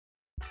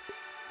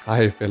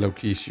Hi fellow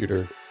key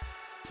shooter.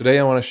 Today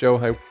I want to show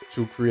how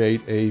to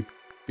create a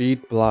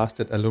bead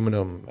blasted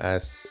aluminum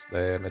as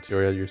the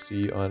material you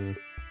see on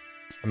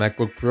a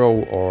MacBook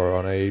Pro or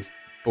on a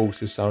Bose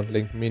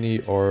SoundLink Mini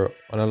or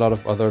on a lot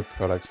of other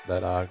products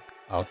that are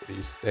out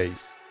these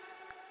days.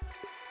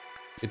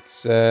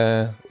 It's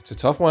a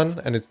tough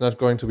one and it's not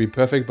going to be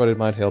perfect, but it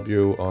might help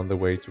you on the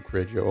way to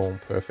create your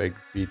own perfect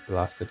bead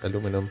blasted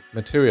aluminum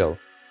material.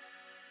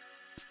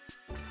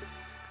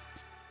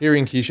 Here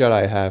in KeyShot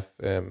I have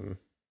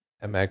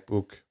a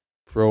MacBook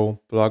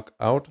Pro block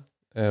out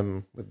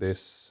with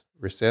this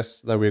recess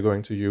that we're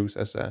going to use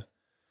as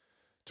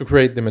to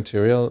create the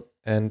material,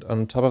 and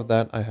on top of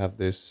that I have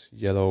this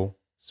yellow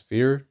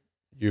sphere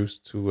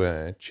used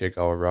to check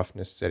our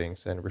roughness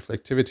settings and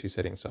reflectivity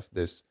settings of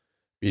this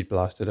bead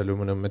blasted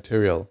aluminum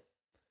material.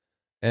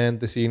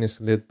 And the scene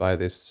is lit by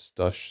this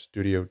Dosh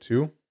Studio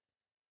 2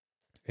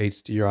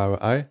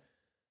 HDRI,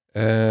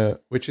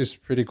 which is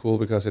pretty cool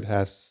because it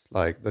has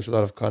there's a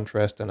lot of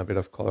contrast and a bit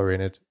of color in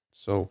it,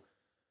 so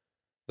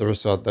the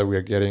result that we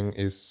are getting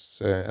is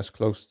as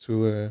close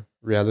to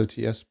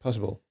reality as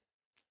possible.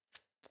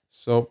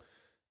 So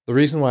the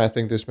reason why I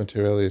think this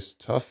material is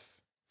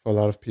tough for a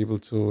lot of people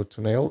to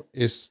nail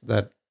is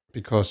that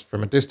because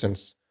from a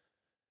distance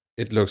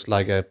it looks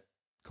like a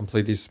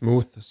completely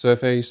smooth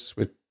surface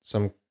with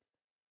some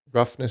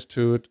roughness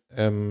to it,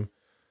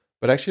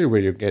 but actually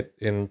when you get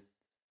in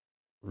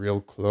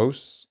real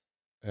close,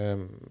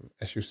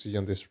 as you see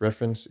on this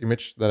reference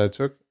image that I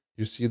took,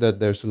 you see that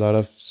there's a lot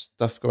of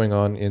stuff going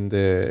on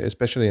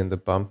especially in the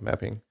bump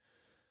mapping.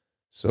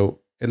 So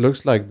it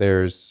looks like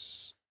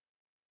there's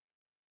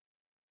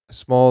a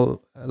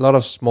lot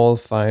of small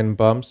fine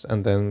bumps,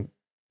 and then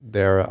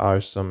there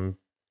are some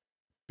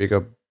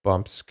bigger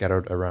bumps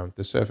scattered around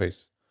the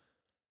surface.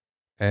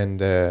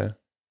 And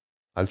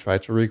I'll try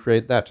to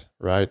recreate that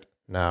right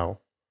now.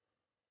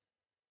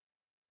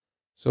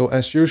 So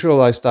as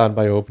usual, I start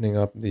by opening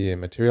up the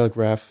material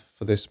graph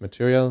for this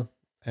material,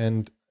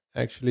 and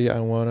actually I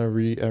want to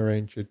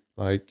rearrange it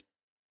like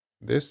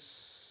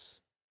this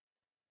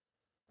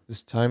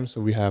time, so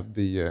we have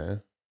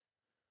the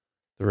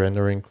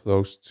rendering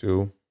close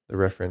to the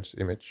reference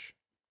image.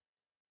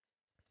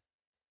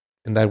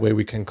 In that way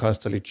we can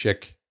constantly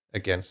check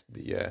against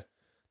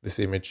this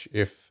image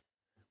if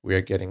we are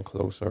getting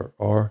closer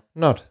or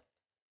not.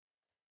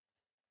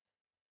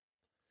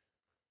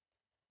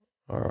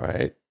 All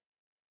right.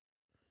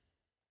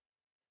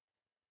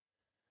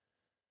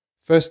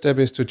 First step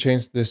is to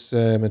change this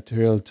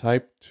material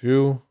type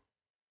to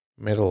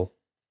metal.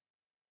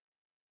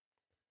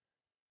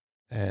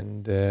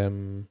 And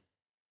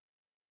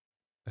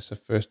as a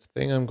first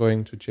thing, I'm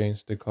going to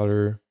change the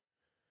color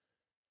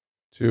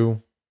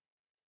to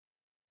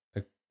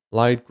a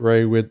light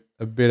gray with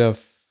a bit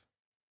of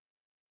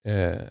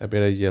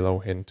yellow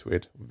hint to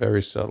it.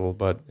 Very subtle,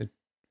 but it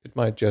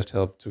might just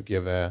help to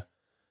give a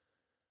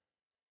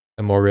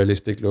more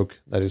realistic look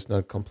that is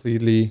not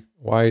completely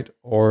white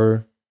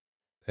or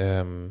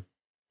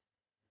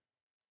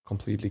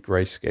completely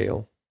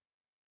grayscale.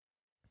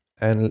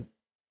 And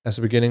as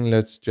a beginning,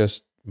 let's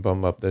just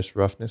bump up this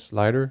roughness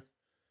slider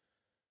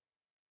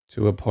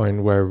to a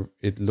point where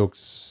it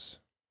looks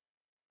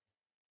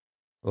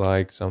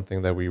like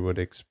something that we would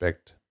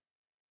expect.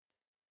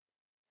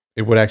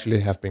 It would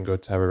actually have been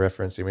good to have a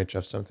reference image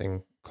of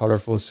something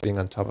colorful sitting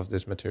on top of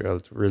this material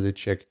to really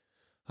check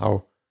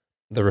how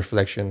the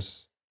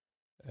reflections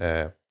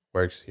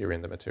works here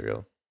in the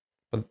material.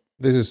 But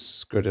this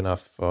is good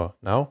enough for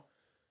now.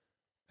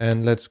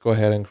 And let's go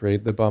ahead and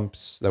create the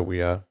bumps that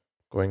we are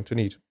going to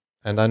need.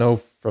 And I know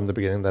from the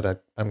beginning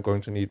that I'm going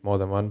to need more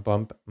than one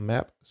bump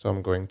map. So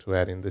I'm going to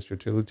add in this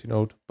utility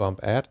node, bump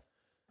add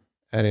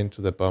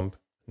into the bump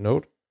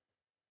node,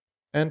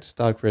 and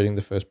start creating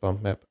the first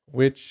bump map,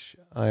 which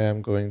I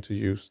am going to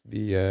use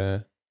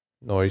the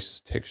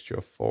noise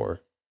texture for.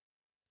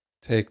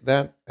 Take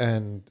that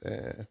and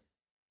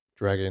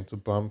drag it into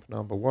bump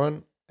number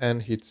 1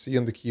 and hit C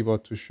on the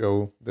keyboard to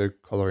show the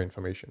color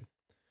information.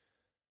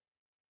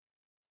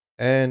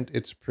 And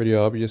it's pretty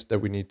obvious that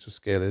we need to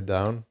scale it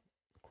down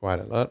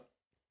quite a lot.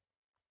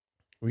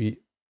 We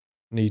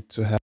need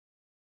to have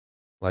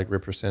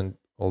represent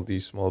all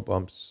these small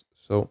bumps.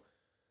 So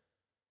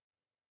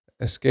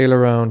a scale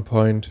around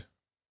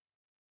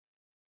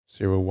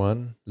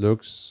 0.01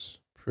 looks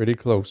pretty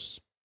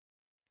close.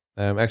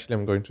 Actually,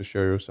 I'm going to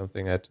show you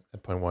something at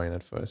 0.1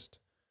 at first,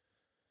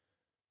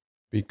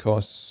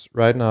 because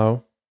right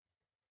now,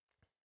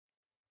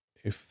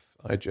 if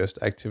I just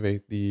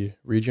activate the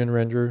region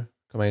render,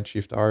 Command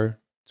Shift R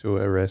to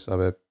erase of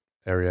a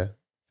area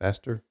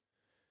faster,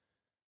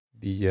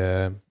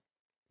 you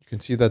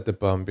can see that the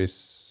bump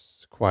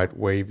is quite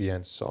wavy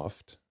and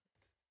soft.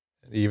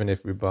 And even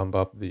if we bump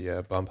up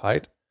the bump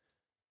height,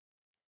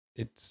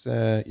 it's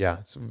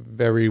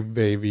very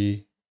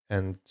wavy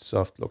and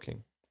soft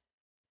looking.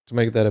 To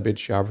make that a bit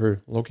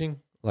sharper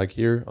looking, like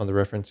here on the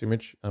reference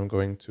image, I'm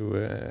going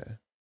to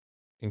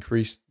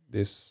increase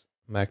this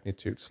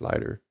magnitude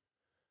slider.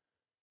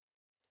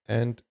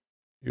 And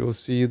you'll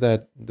see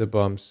that the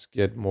bumps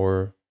get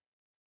more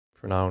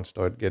pronounced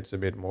or it gets a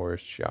bit more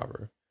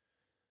sharper.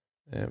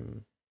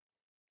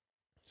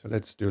 So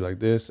let's do like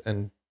this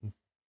and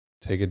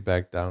take it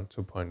back down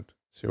to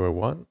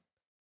 0.01.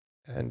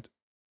 And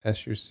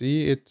as you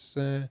see, it's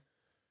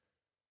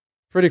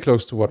pretty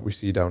close to what we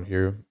see down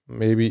here.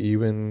 Maybe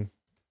even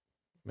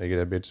make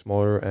it a bit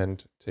smaller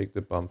and take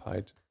the bump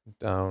height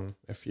down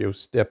a few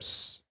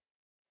steps.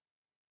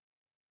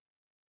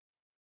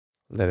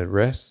 Let it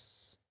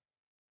rest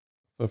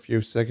for a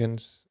few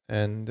seconds.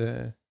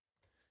 And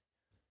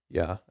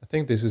yeah, I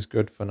think this is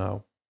good for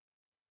now.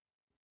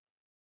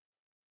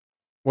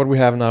 What we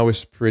have now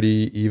is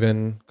pretty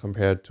even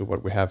compared to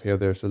what we have here.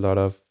 There's a lot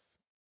of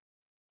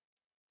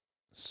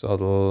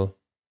subtle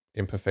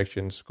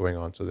imperfections going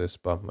on to this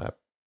bump map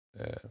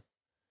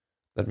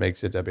that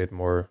makes it a bit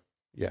more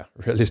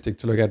realistic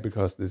to look at,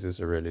 because this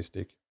is a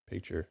realistic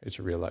picture. It's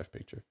a real life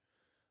picture,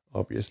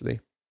 obviously.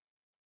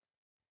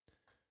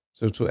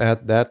 So to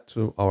add that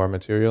to our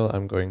material,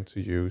 I'm going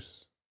to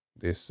use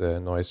this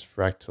noise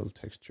fractal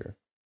texture.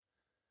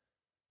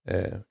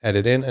 Add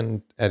it in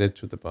and add it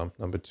to the bump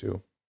number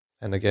 2.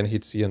 And again,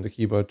 hit C on the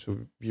keyboard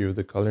to view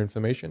the color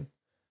information.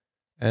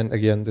 And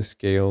again, the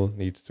scale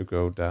needs to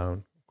go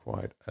down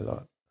quite a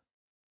lot.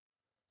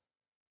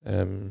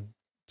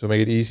 To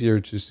make it easier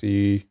to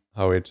see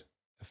how it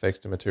affects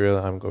the material,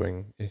 I'm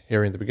going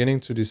here in the beginning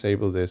to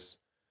disable this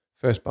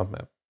first bump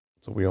map.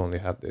 So we only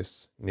have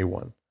this new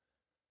one.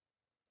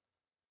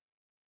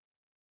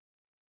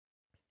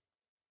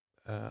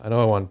 I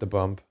know I want the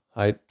bump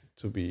height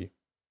to be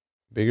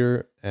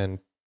bigger and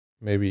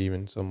maybe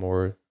even some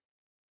more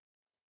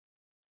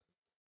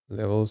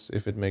levels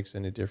if it makes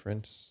any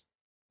difference.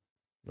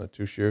 Not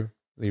too sure.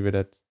 Leave it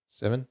at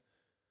 7.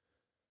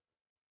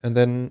 And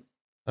then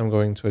I'm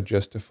going to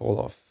adjust the fall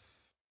off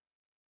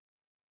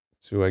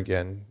to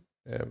again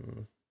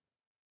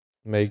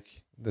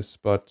make the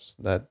spots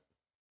that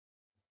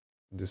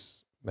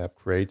this map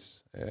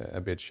creates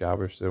a bit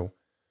sharper. So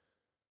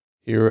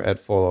here at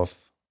fall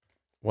off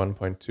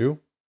 1.2,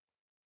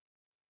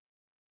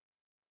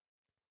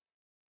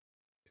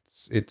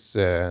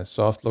 it's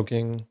soft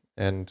looking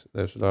and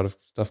there's a lot of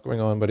stuff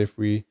going on. But if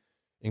we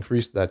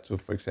increase that to,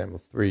 for example,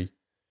 3,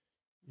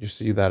 you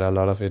see that a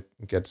lot of it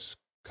gets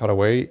cut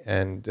away,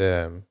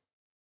 and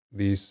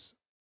these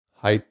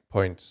height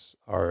points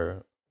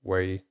are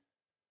way,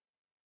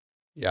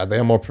 they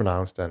are more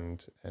pronounced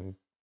and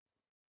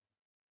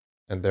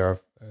there are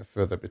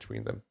further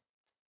between them.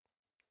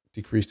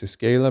 Decrease the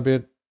scale a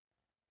bit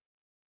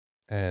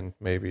and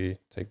maybe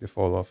take the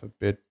fall off a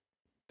bit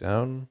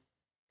down,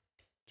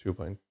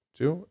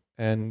 2.2,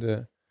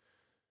 and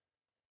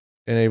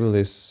enable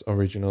this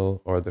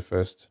original or the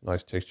first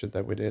noise texture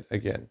that we did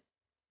again.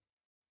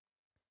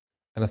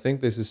 And I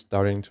think this is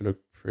starting to look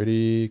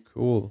pretty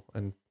cool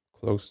and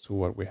close to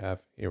what we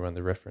have here on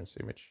the reference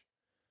image.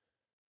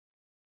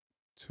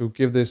 To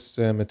give this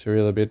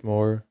material a bit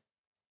more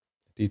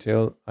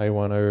detail, I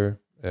want to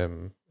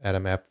add a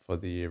map for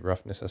the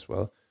roughness as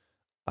well.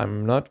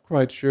 I'm not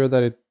quite sure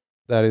that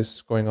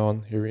is going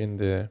on here in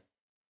the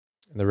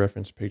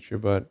reference picture,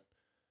 but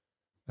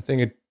I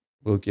think it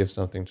will give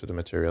something to the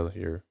material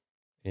here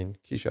in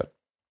KeyShot.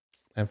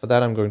 And for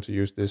that, I'm going to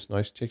use this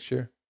noise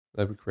texture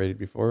that we created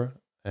before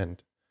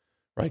and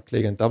right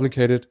click and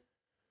duplicate it,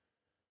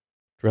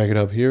 drag it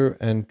up here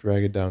and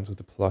drag it down to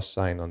the plus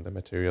sign on the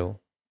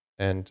material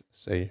and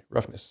say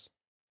roughness.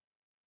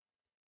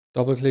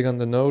 Double click on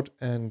the node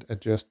and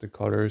adjust the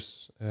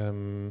colors.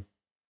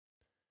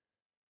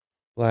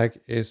 Black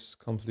is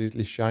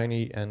completely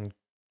shiny and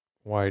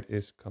white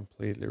is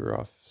completely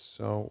rough.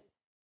 So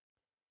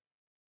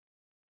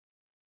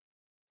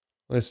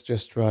let's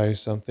just try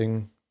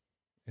something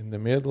in the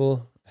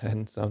middle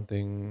and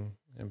something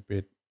a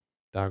bit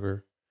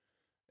darker.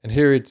 And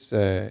here it's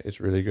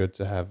really good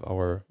to have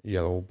our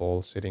yellow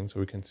ball sitting so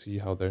we can see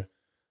how the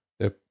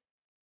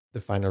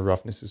final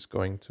roughness is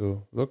going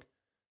to look.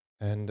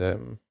 And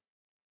I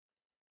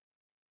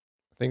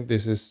think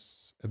this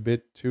is a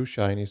bit too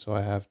shiny, so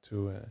I have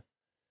to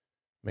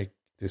make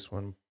this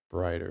one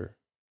brighter.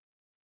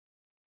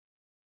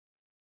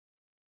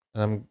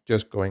 And I'm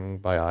just going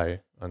by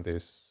eye on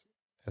this.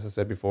 As I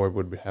said before, it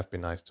would have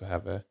been nice to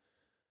have a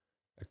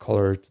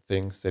colored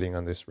thing sitting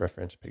on this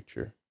reference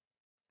picture.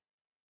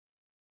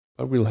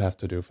 But we'll have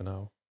to do for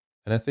now.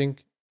 And I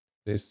think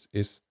this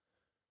is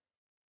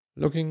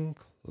looking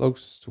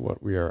close to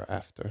what we are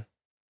after.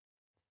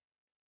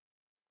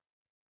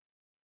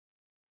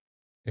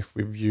 If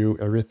we view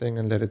everything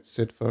and let it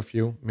sit for a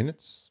few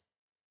minutes.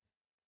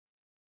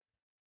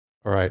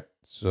 All right,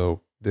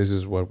 so this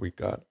is what we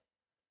got.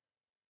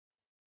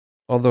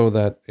 Although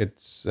that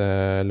it's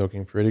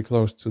looking pretty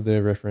close to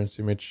the reference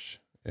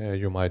image,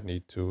 you might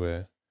need to,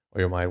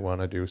 or you might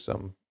want to do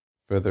some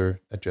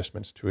further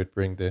adjustments to it,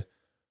 bring the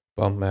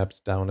bump maps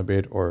down a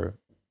bit, or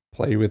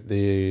play with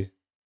the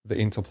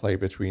interplay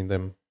between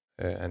them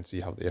and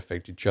see how they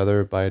affect each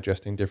other by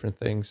adjusting different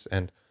things,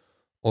 and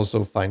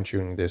also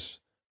fine-tuning this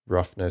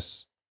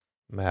roughness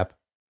map,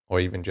 or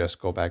even just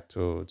go back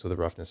to the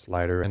roughness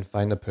slider and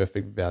find a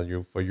perfect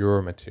value for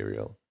your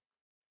material.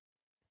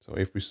 So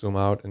if we zoom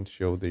out and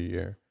show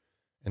the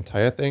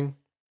entire thing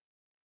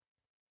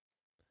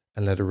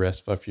and let it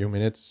rest for a few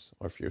minutes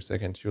or a few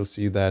seconds, you'll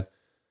see that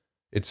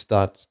it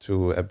starts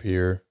to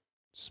appear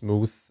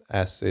smooth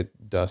as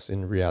it does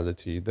in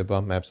reality. The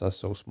bump maps are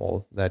so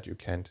small that you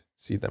can't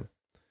see them.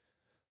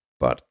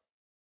 But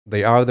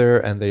they are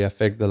there and they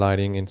affect the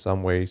lighting in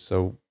some way.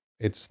 So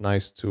it's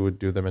nice to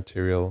do the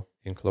material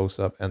in close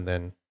up and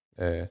then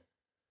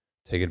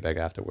take it back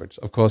afterwards.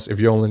 Of course, if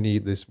you only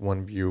need this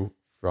one view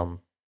from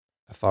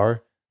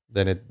afar,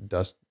 then it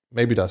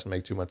maybe doesn't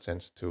make too much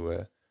sense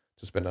to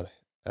spend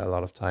a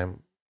lot of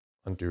time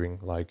on doing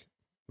like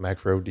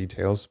macro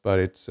details. But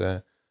it's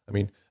I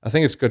mean, I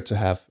think it's good to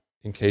have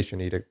in case you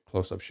need a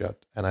close-up shot,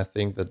 and I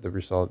think that the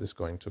result is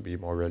going to be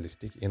more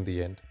realistic in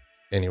the end.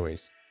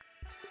 Anyways,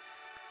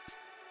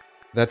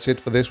 that's it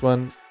for this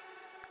one.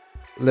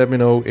 Let me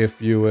know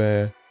if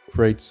you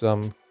create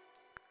some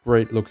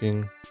great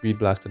looking bead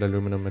blasted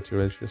aluminum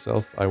materials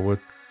yourself. I would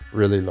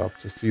really love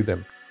to see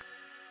them.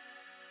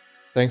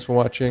 Thanks for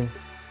watching.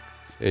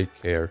 Take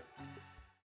care.